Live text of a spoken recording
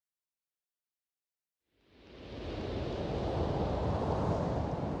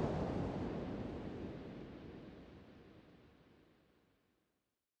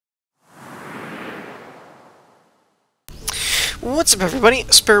What's up, everybody?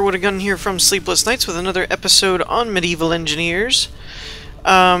 Spare with a Gun here from Sleepless Nights with another episode on Medieval Engineers.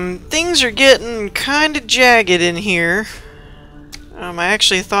 Things are getting kind of jagged in here. I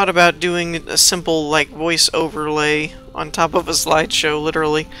actually thought about doing a simple, like, voice overlay on top of a slideshow,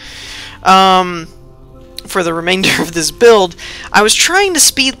 literally, for the remainder of this build. I was trying to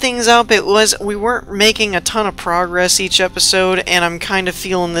speed things up. We weren't making a ton of progress each episode, and I'm kind of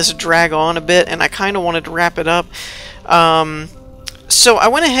feeling this drag on a bit, and I kind of wanted to wrap it up. So I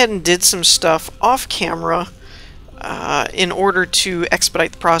went ahead and did some stuff off camera in order to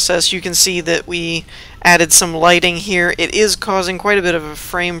expedite the process. You can see that we added some lighting here. It is causing quite a bit of a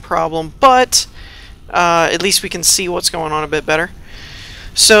frame problem, but at least we can see what's going on a bit better.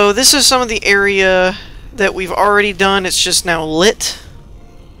 So this is some of the area that we've already done. It's just now lit,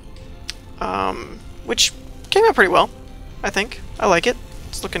 which came out pretty well, I think. I like it.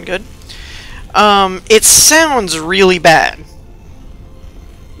 It's looking good. It sounds really bad.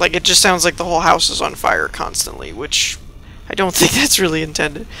 Like, it just sounds like the whole house is on fire constantly, which I don't think that's really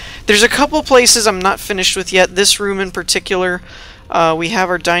intended. There's a couple places I'm not finished with yet. This room in particular, we have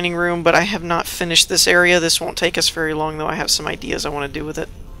our dining room, but I have not finished this area. This won't take us very long, though. I have some ideas I want to do with it.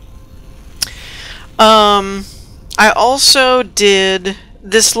 I also did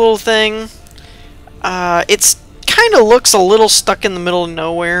this little thing. It's kind of looks a little stuck in the middle of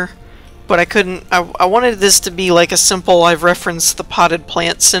nowhere. But I couldn't, I wanted this to be like a simple, I've referenced the potted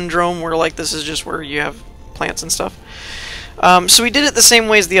plant syndrome, where like this is just where you have plants and stuff. So we did it the same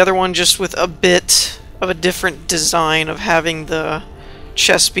way as the other one, just with a bit of a different design of having the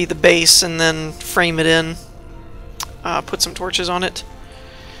chest be the base and then frame it in. Put some torches on it.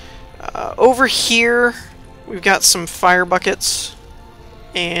 Over here, we've got some fire buckets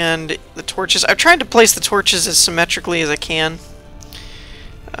and the torches. I've tried to place the torches as symmetrically as I can.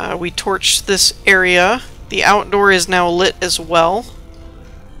 We torched this area. The outdoor is now lit as well.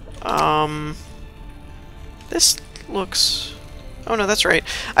 This looks... Oh no, that's right.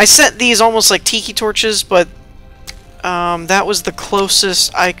 I set these almost like tiki torches, but that was the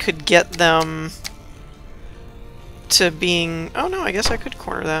closest I could get them to being... Oh no, I guess I could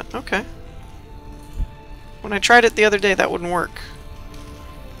corner that. Okay. When I tried it the other day, that wouldn't work.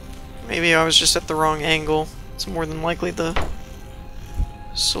 Maybe I was just at the wrong angle. It's more than likely the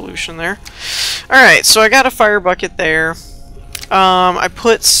solution there. Alright, so I got a fire bucket there. I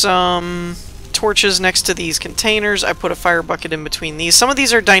put some torches next to these containers. I put a fire bucket in between these. Some of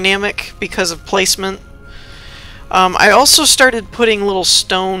these are dynamic because of placement. I also started putting little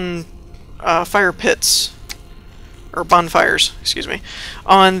stone fire pits, or bonfires, excuse me,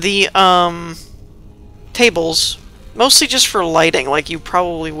 on the tables, mostly just for lighting. Like, you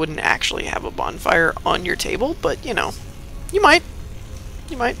probably wouldn't actually have a bonfire on your table, but, you know, you might.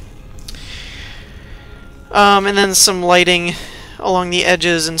 You might. And then some lighting along the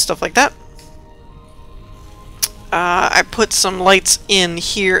edges and stuff like that. I put some lights in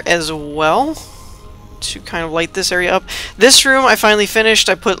here as well to kind of light this area up. This room I finally finished.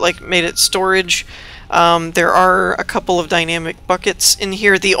 I made it storage. There are a couple of dynamic buckets in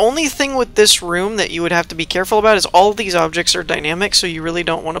here. The only thing with this room that you would have to be careful about is all these objects are dynamic, so you really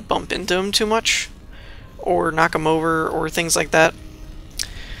don't want to bump into them too much or knock them over or things like that.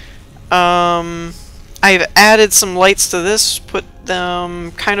 I've added some lights to this, put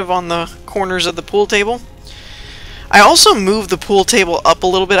them kind of on the corners of the pool table. I also moved the pool table up a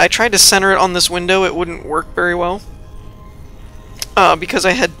little bit. I tried to center it on this window. It wouldn't work very well because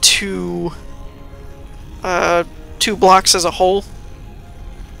I had two blocks as a whole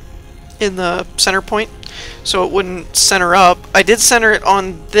in the center point, so it wouldn't center up. I did center it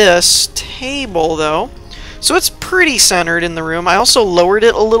on this table, though. So it's pretty centered in the room. I also lowered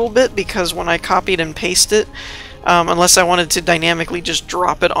it a little bit because when I copied and pasted it, unless I wanted to dynamically just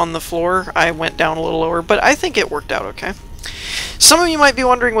drop it on the floor, I went down a little lower, but I think it worked out okay. Some of you might be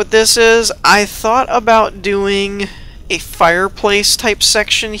wondering what this is. I thought about doing a fireplace type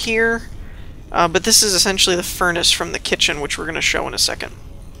section here, but this is essentially the furnace from the kitchen, which we're going to show in a second.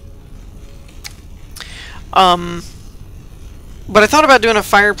 But I thought about doing a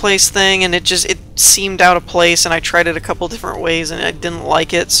fireplace thing, and it seemed out of place, and I tried it a couple different ways, and I didn't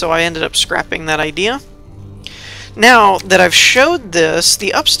like it, so I ended up scrapping that idea. Now that I've showed this,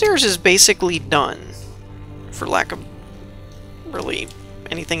 the upstairs is basically done, for lack of really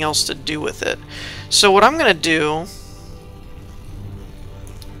anything else to do with it. So what I'm going to do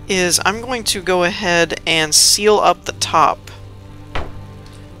is I'm going to go ahead and seal up the top,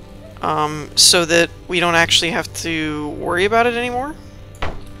 so that we don't actually have to worry about it anymore.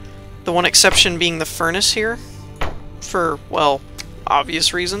 The one exception being the furnace here, for, well,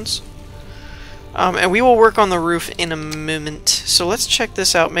 obvious reasons. And we will work on the roof in a moment. So let's check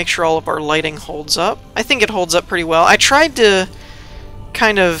this out, make sure all of our lighting holds up. I think it holds up pretty well. I tried to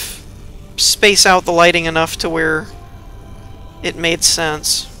kind of space out the lighting enough to where it made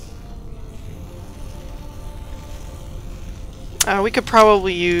sense. We could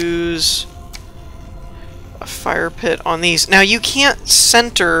probably use a fire pit on these. Now you can't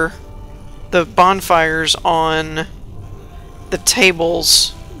center the bonfires on the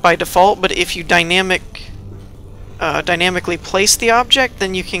tables by default, but if you dynamically place the object,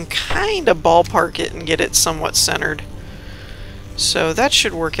 then you can kind of ballpark it and get it somewhat centered. So that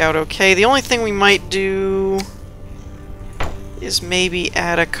should work out okay. The only thing we might do is maybe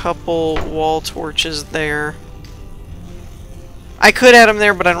add a couple wall torches there. I could add them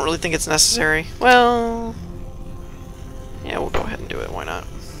there, but I don't really think it's necessary. Well, yeah, we'll go ahead and do it. Why not?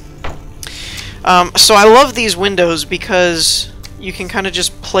 So I love these windows because you can kind of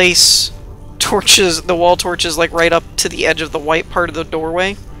just place torches, the wall torches, like right up to the edge of the white part of the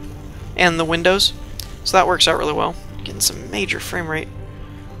doorway and the windows. So that works out really well. Getting some major frame rate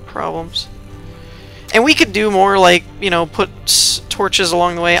problems. And we could do more, like, you know, put torches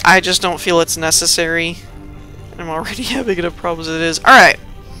along the way. I just don't feel it's necessary. I'm already having enough problems as it is. Alright,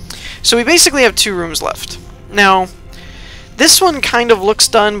 so we basically have 2 rooms left. Now, this one kind of looks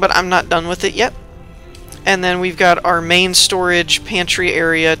done, but I'm not done with it yet. And then we've got our main storage pantry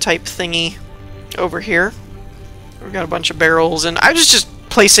area type thingy over here. We've got a bunch of barrels, and I was just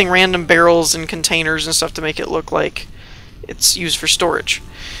placing random barrels and containers and stuff to make it look like it's used for storage.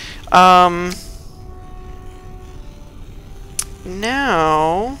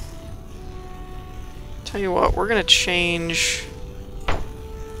 Now, tell you what, we're gonna change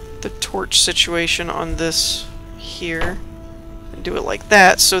the torch situation on this here and do it like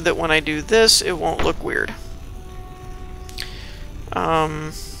that so that when I do this it won't look weird.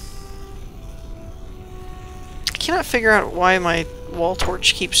 I cannot figure out why my wall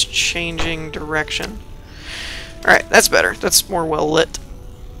torch keeps changing direction. Alright, that's better. That's more well lit.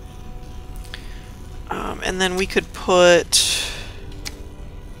 And then we could put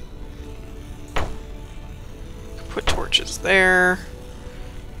torches there.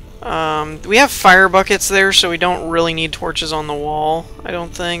 We have fire buckets there, so we don't really need torches on the wall, I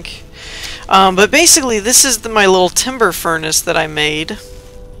don't think. But basically, this is my little timber furnace that I made.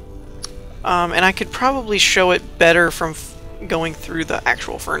 And I could probably show it better from going through the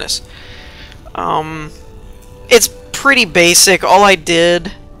actual furnace. It's pretty basic. All I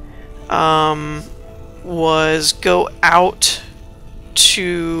did was go out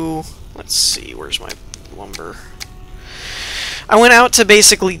to... Let's see, where's my lumber? I went out to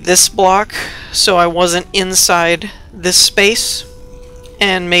basically this block, so I wasn't inside this space,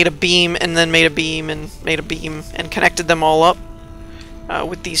 and made a beam, and then made a beam, and made a beam, and connected them all up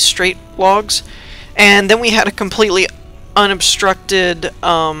with these straight logs. And then we had a completely unobstructed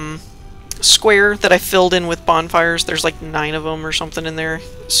square that I filled in with bonfires. There's like 9 of them or something in there.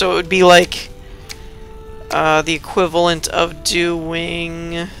 So it would be like the equivalent of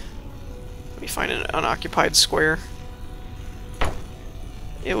doing... Let me find an unoccupied square.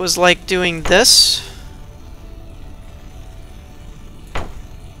 It was like doing this.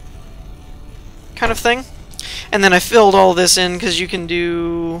 Kind of thing. And then I filled all this in because you can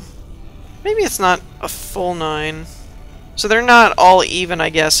do... Maybe it's not a full 9. So they're not all even, I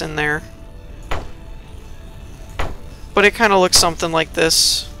guess, in there. But it kind of looks something like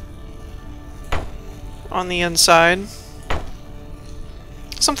this on the inside.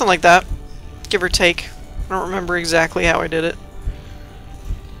 Something like that, give or take. I don't remember exactly how I did it.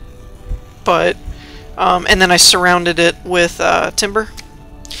 But, and then I surrounded it with timber.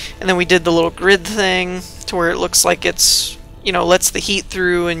 And then we did the little grid thing to where it looks like it's, you know, lets the heat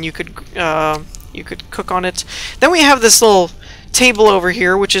through and you could cook on it. Then we have this little table over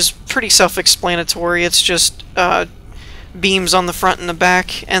here, which is pretty self-explanatory. It's just beams on the front and the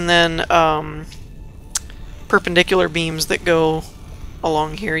back, and then perpendicular beams that go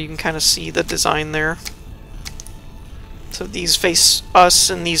along here. You can kind of see the design there. So these face us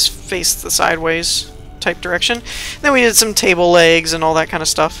and these face the sideways type direction. Then we did some table legs and all that kind of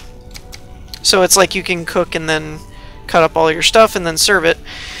stuff. So it's like you can cook and then cut up all your stuff and then serve it.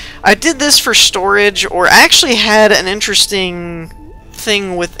 I did this for storage, or I actually had an interesting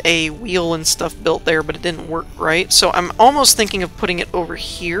thing with a wheel and stuff built there, but it didn't work right. So I'm almost thinking of putting it over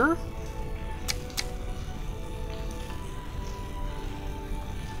here.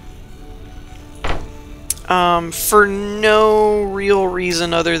 For no real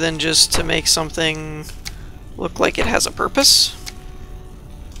reason other than just to make something look like it has a purpose.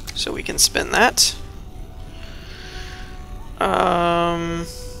 So we can spin that.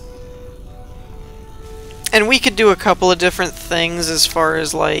 And we could do a couple of different things as far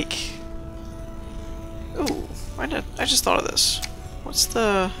as like... Ooh, I just thought of this. What's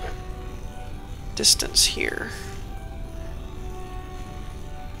the distance here?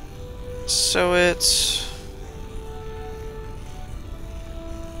 So it's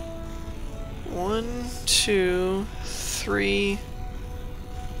 1, 2, 3,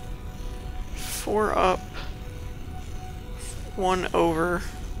 4 up, 1 over.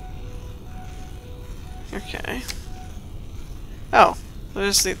 Okay. Oh,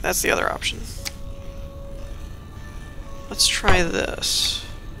 that's the other option. Let's try this.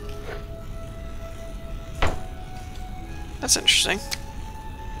 That's interesting.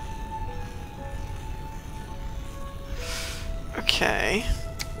 Okay.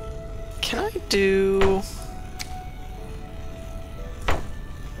 Can I do... I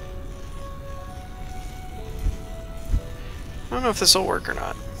don't know if this will work or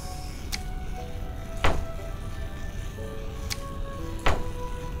not.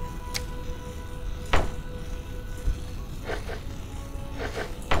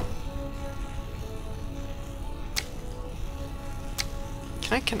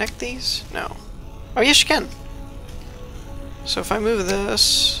 Can I connect these? No. Oh, yes, you can. So if I move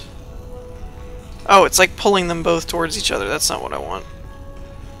this... Oh, it's like pulling them both towards each other. That's not what I want.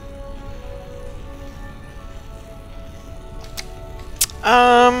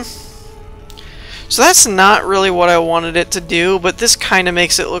 So that's not really what I wanted it to do, but this kind of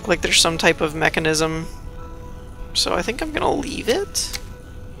makes it look like there's some type of mechanism. So I think I'm gonna leave it.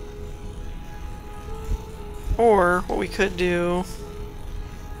 Or what we could do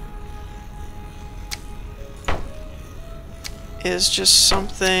is just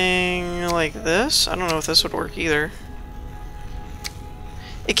something like this. I don't know if this would work either.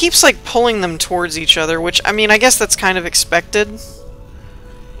 It keeps like pulling them towards each other, which, I mean, I guess that's kind of expected,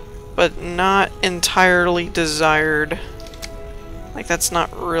 but not entirely desired. Like, that's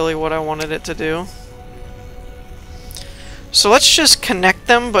not really what I wanted it to do. So let's just connect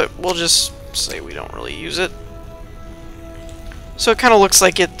them, but we'll just say we don't really use it. So it kind of looks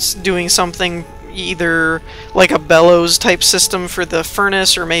like it's doing something, either like a bellows type system for the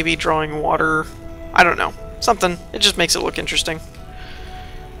furnace, or maybe drawing water. I don't know. Something. It just makes it look interesting.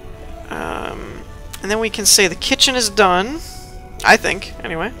 And then we can say the kitchen is done. I think,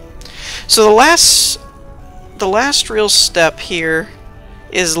 anyway. So the last real step here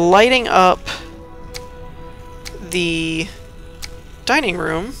is lighting up the dining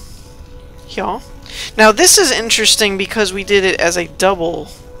room. Y'all. Now this is interesting because we did it as a double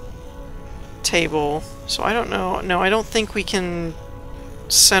table. So I don't know. No, I don't think we can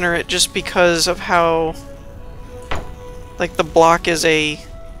center it just because of how, like, the block is a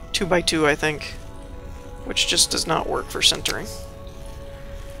 2x2, I think, which just does not work for centering.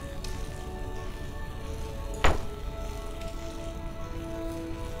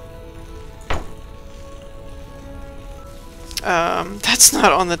 That's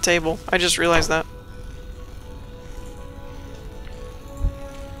not on the table. I just realized that.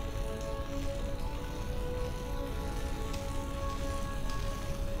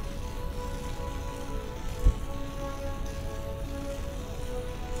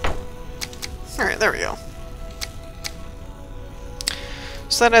 Alright, there we go.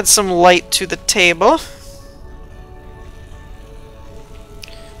 So that adds some light to the table.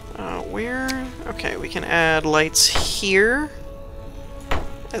 Where? Okay, we can add lights here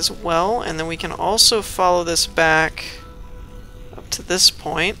as well, and then we can also follow this back up to this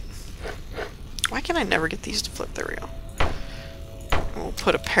point. Why can I never get these to flip? There we go. And we'll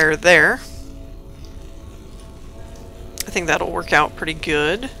put a pair there. I think that'll work out pretty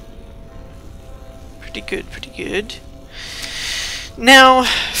good. Pretty good, pretty good. Now,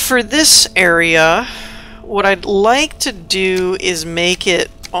 for this area, what I'd like to do is make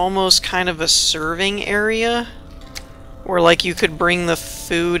it almost kind of a serving area, where like you could bring the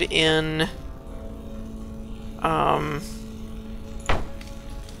food in.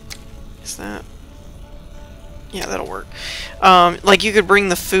 Is that? Yeah, that'll work. Like you could bring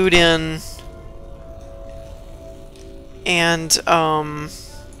the food in and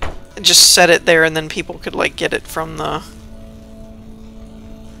just set it there, and then people could like get it from the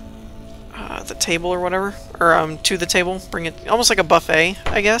table or whatever, or to the table, bring it almost like a buffet,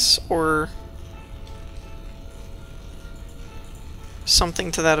 I guess, or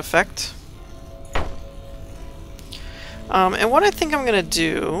something to that effect. And what I think I'm gonna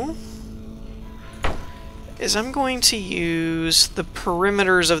do is I'm going to use the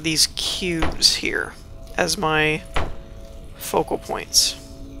perimeters of these cubes here as my focal points.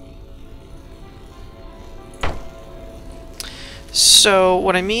 So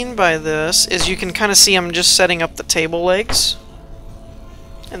what I mean by this is you can kind of see I'm just setting up the table legs.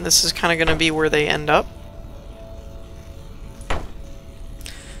 And this is kind of going to be where they end up.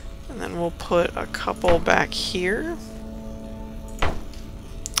 And then we'll put a couple back here.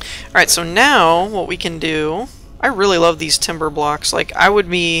 Alright, so now what we can do... I really love these timber blocks. Like, I would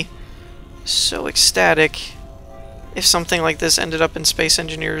be so ecstatic if something like this ended up in Space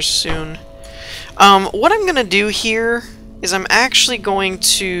Engineers soon. What I'm going to do here is I'm actually going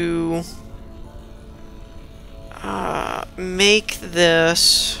to make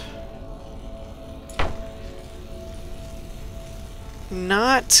this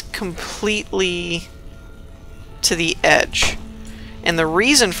not completely to the edge. And the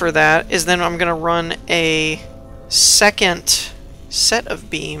reason for that is then I'm going to run a second set of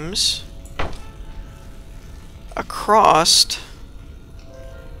beams across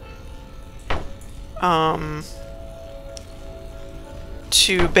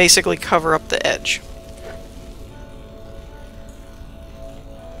to basically cover up the edge.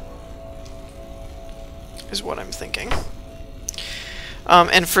 Is what I'm thinking.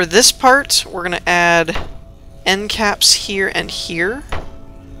 And for this part, we're going to add end caps here and here.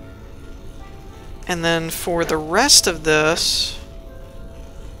 And then for the rest of this,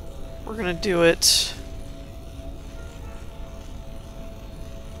 we're going to do it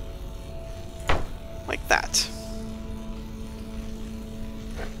like that.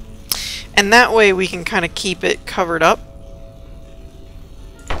 And that way we can kind of keep it covered up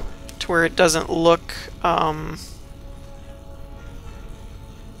to where it doesn't look... Oh,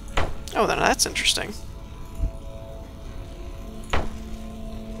 then that's interesting.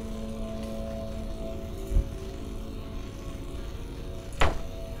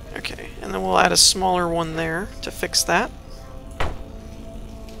 Okay, and then we'll add a smaller one there to fix that.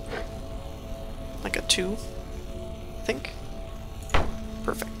 Like a 2, I think.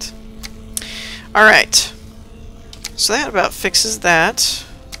 Perfect. Alright. So that about fixes that.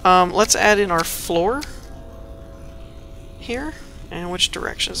 Let's add in our floor here. And which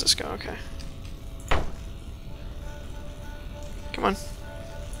direction does this go? Okay. Come on.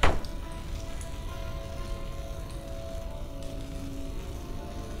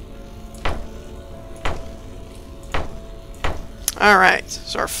 Alright,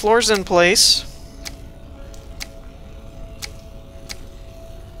 so our floor's in place.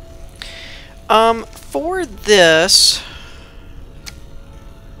 For this,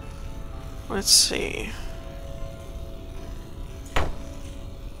 let's see.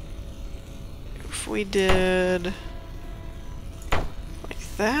 If we did like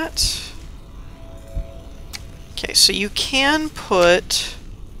that. Okay, so you can put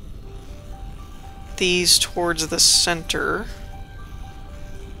these towards the center.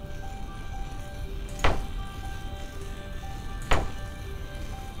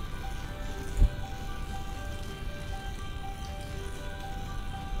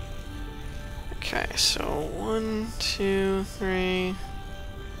 Okay, so 1, 2, 3...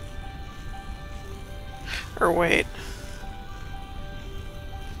 Or wait.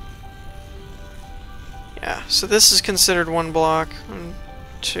 Yeah, so this is considered one block. 1,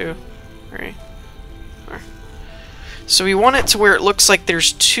 2, 3, 4. So we want it to where it looks like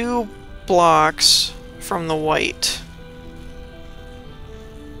there's 2 blocks from the white.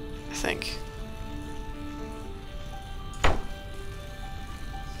 I think.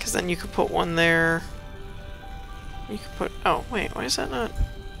 Because then you could put one there. You could put... Oh, wait, why is that not...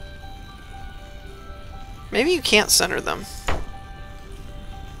 Maybe you can't center them.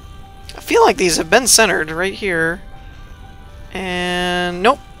 I feel like these have been centered right here. And...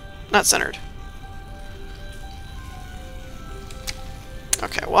 Nope, not centered.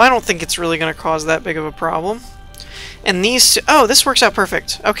 Okay, well I don't think it's really going to cause that big of a problem. And these... Oh, this works out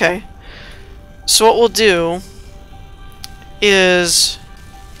perfect. Okay. So what we'll do is...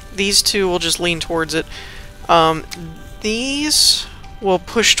 These two will just lean towards it. These will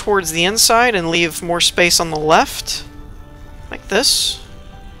push towards the inside and leave more space on the left. Like this.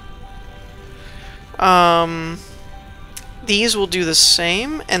 These will do the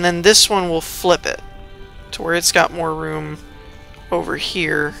same, and then this one will flip it to where it's got more room over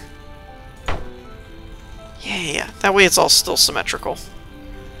here. Yeah. That way it's all still symmetrical.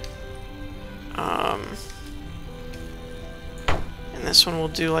 And this one we'll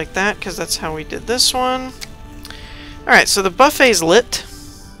do like that, because that's how we did this one. Alright, so the buffet's lit,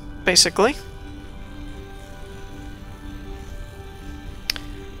 basically.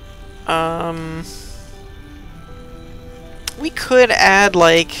 We could add,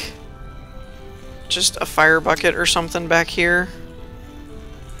 like, just a fire bucket or something back here.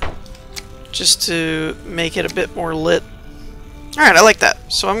 Just to make it a bit more lit. Alright, I like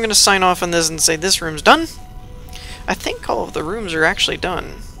that. So I'm going to sign off on this and say this room's done. I think all of the rooms are actually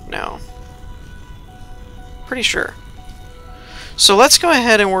done now. Pretty sure. So let's go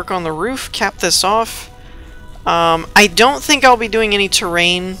ahead and work on the roof, cap this off. I don't think I'll be doing any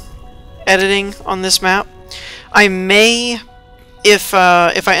terrain editing on this map. I may, if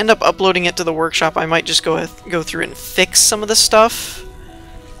I end up uploading it to the workshop, I might just go through and fix some of the stuff.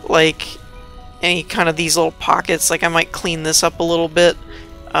 Like any kind of these little pockets, like I might clean this up a little bit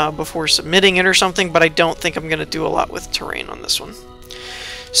before submitting it or something, but I don't think I'm going to do a lot with terrain on this one.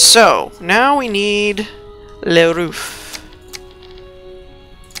 So, now we need le roof.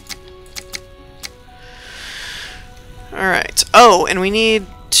 Alright. Oh, and we need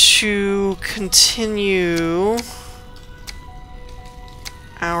to continue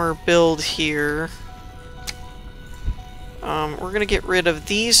our build here. We're going to get rid of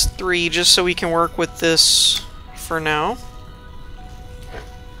these three just so we can work with this for now.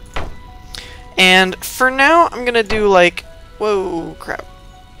 And for now, I'm going to do like... Whoa, crap.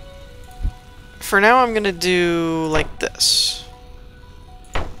 For now, I'm going to do like this.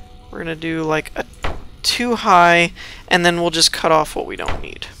 We're going to do like a 2 high, and then we'll just cut off what we don't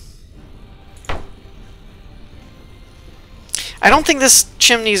need. I don't think this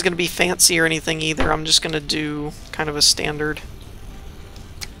chimney is going to be fancy or anything either. I'm just going to do kind of a standard.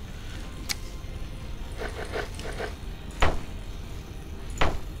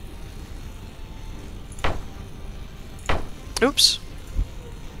 Oops.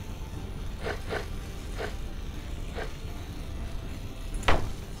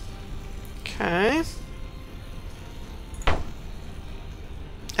 Okay.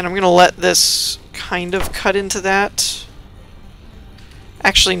 And I'm going to let this kind of cut into that.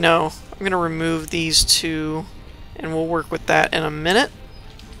 Actually, no. I'm going to remove these two, and we'll work with that in a minute.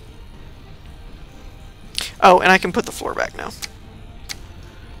 Oh, and I can put the floor back now.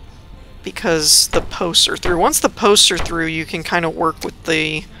 Because the posts are through. Once the posts are through, you can kind of work with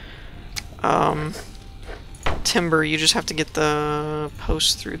the timber. You just have to get the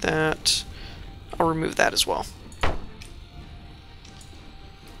posts through that. I'll remove that as well.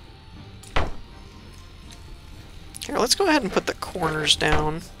 Here, let's go ahead and put the corners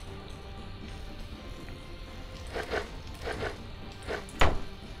down.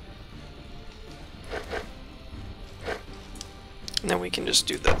 And then we can just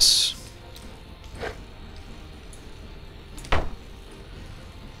do this.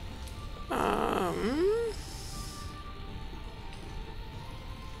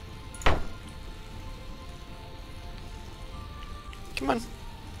 Come on.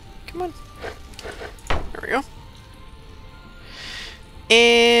 Come on. There we go.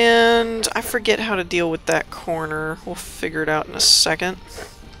 And I forget how to deal with that corner. We'll figure it out in a second.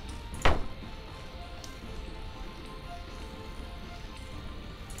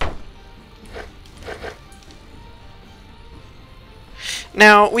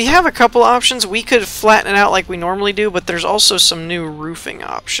 Now, we have a couple options. We could flatten it out like we normally do, but there's also some new roofing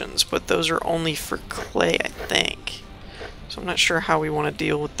options, but those are only for clay, I think. So I'm not sure how we want to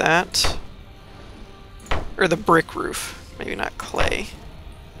deal with that. Or the brick roof, maybe not clay.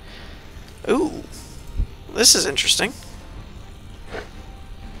 Ooh, this is interesting.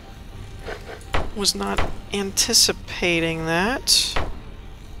 Was not anticipating that.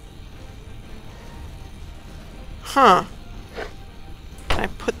 Huh. Can I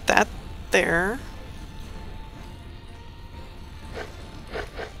put that there?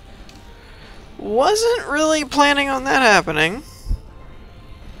 Wasn't really planning on that happening.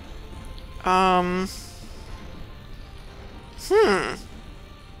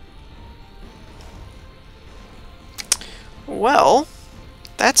 Well,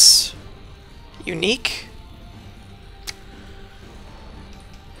 that's unique.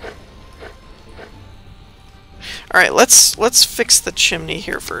 Alright, let's fix the chimney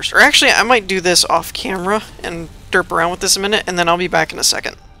here first. Or actually, I might do this off camera and derp around with this a minute, and then I'll be back in a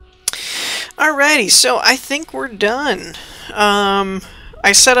second. Alrighty, so I think we're done.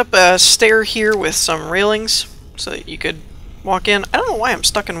 I set up a stair here with some railings so that you could walk in. I don't know why I'm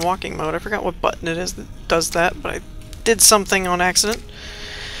stuck in walking mode. I forgot what button it is that does that, but I did something on accident.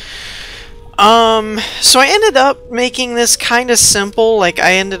 So I ended up making this kind of simple. Like,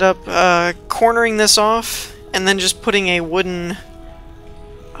 I ended up cornering this off and then just putting a wooden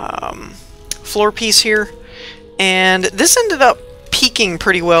floor piece here. And this ended up peaking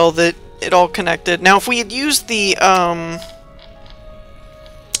pretty well that it all connected. Now, if we had used the,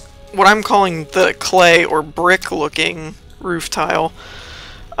 what I'm calling the clay or brick looking roof tile,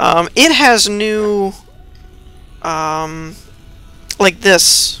 it has new, like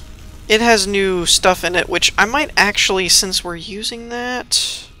this. it has new stuff in it, which I might actually, since we're using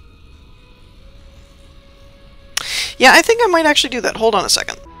that... Yeah, I think I might actually do that. Hold on a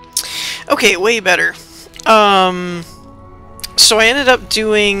second. Okay, way better. So I ended up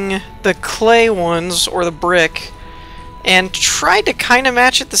doing the clay ones, or the brick, and tried to kind of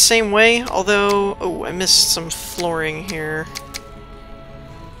match it the same way, although... Oh, I missed some flooring here.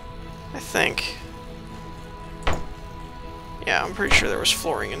 I think. Yeah, I'm pretty sure there was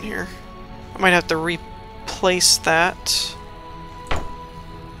flooring in here. I might have to replace that.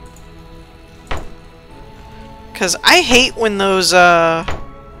 Because I hate when those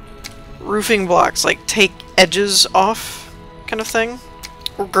roofing blocks like take edges off, kind of thing.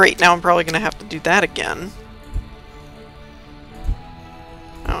 Well, great, now I'm probably going to have to do that again.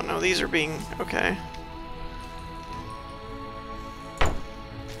 Oh no, these are being... okay.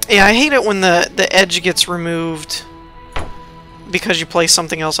 Yeah, I hate it when the edge gets removed because you place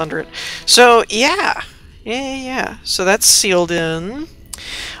something else under it. So, yeah. Yeah. So that's sealed in.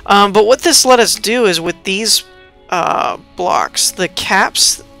 But what this let us do is with these blocks, the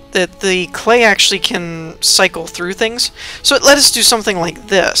caps, that the clay actually can cycle through things. So it let us do something like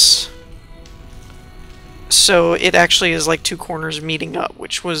this. So it actually is like two corners meeting up,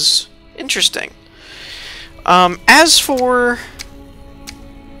 which was interesting. As for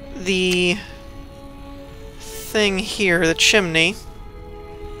the thing here, the chimney,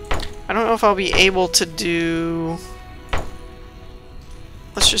 I don't know if I'll be able to do...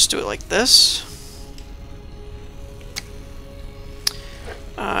 Let's just do it like this.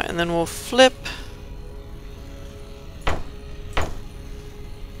 And then we'll flip.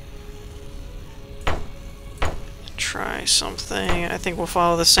 Try something. I think we'll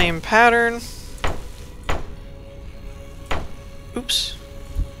follow the same pattern. Oops.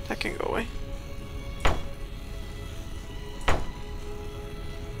 That can go away.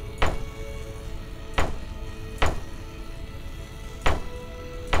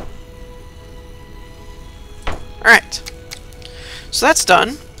 Alright. So that's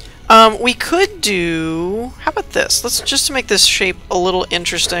done. We could do... How about this? Let's just to make this shape a little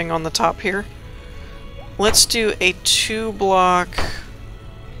interesting on the top here. Let's do a 2-block...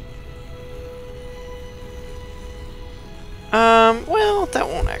 well, that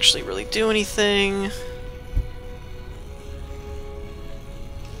won't actually really do anything.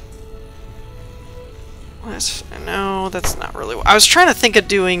 No, that's not really... I was trying to think of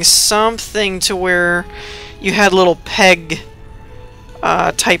doing something to where you had little peg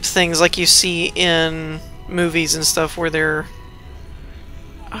type things like you see in movies and stuff where they're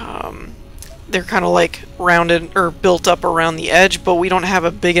kind of like rounded or built up around the edge, but we don't have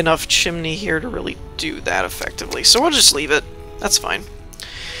a big enough chimney here to really do that effectively. So we'll just leave it. That's fine.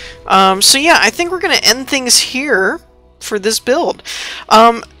 So yeah, I think we're going to end things here for this build.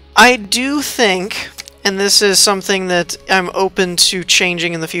 I do think, and this is something that I'm open to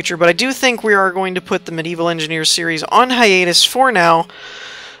changing in the future, but I do think we are going to put the Medieval Engineers series on hiatus for now,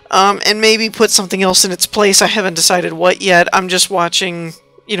 and maybe put something else in its place. I haven't decided what yet. I'm just watching,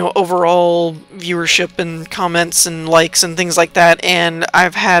 you know, overall viewership and comments and likes and things like that, and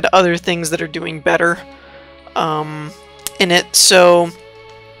I've had other things that are doing better in it, so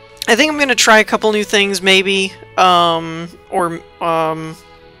I think I'm going to try a couple new things, maybe,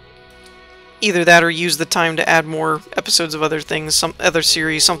 either that or use the time to add more episodes of other things, some other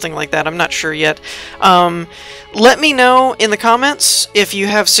series, something like that. I'm not sure yet. Let me know in the comments if you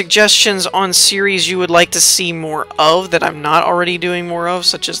have suggestions on series you would like to see more of that I'm not already doing more of,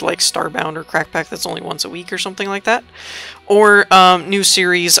 such as like Starbound or Crackpack that's only once a week or something like that. Or new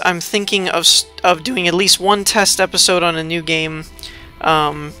series. I'm thinking of doing at least one test episode on a new game,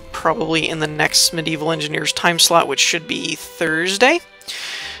 probably in the next Medieval Engineers time slot, which should be Thursday.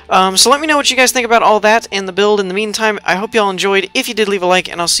 So let me know what you guys think about all that and the build. In the meantime, I hope y'all enjoyed. If you did, leave a like,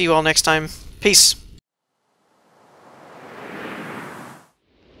 and I'll see you all next time. Peace.